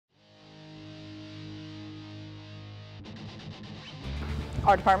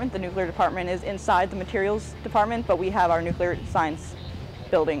our department, the nuclear department, is inside the materials department, but we have our nuclear science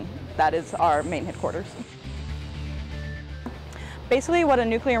building. That is our main headquarters. Basically what a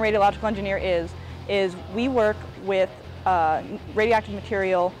nuclear and radiological engineer is we work with radioactive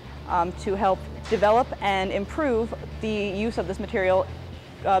material to help develop and improve the use of this material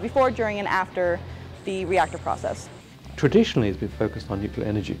before, during, and after the reactor process. Traditionally, it's been focused on nuclear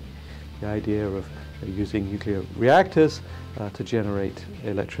energy, the idea of using nuclear reactors to generate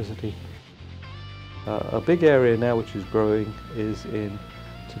electricity. A big area now which is growing is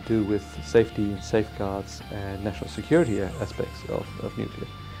to do with safety and safeguards and national security aspects of nuclear.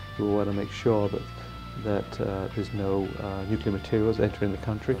 We want to make sure that there's no nuclear materials entering the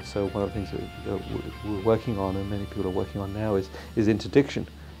country. So one of the things that we're working on, and many people are working on now, is interdiction,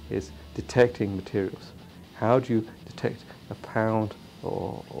 is detecting materials. How do you detect a pound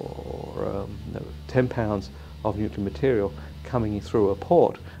or 10 pounds of nuclear material coming through a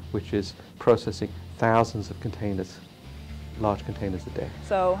port which is processing thousands of containers, large containers a day?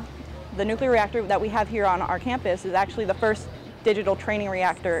 So the nuclear reactor that we have here on our campus is actually the first digital training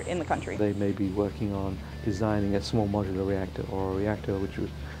reactor in the country. They may be working on designing a small modular reactor or a reactor which would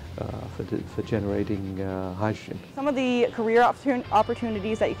for generating hydrogen. Some of the career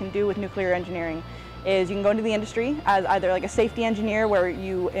opportunities that you can do with nuclear engineering is you can go into the industry as either like a safety engineer, where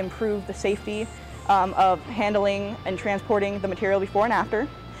you improve the safety of handling and transporting the material before and after.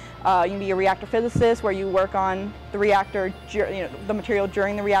 You can be a reactor physicist, where you work on the reactor, the material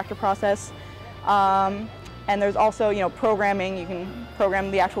during the reactor process. And there's also, programming. You can program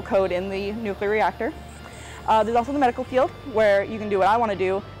the actual code in the nuclear reactor. There's also the medical field, where you can do what I want to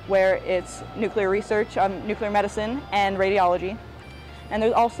do, where it's nuclear research, nuclear medicine, and radiology. And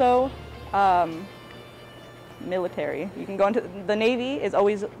there's also military. You can go into the Navy is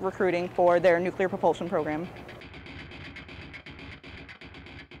always recruiting for their nuclear propulsion program.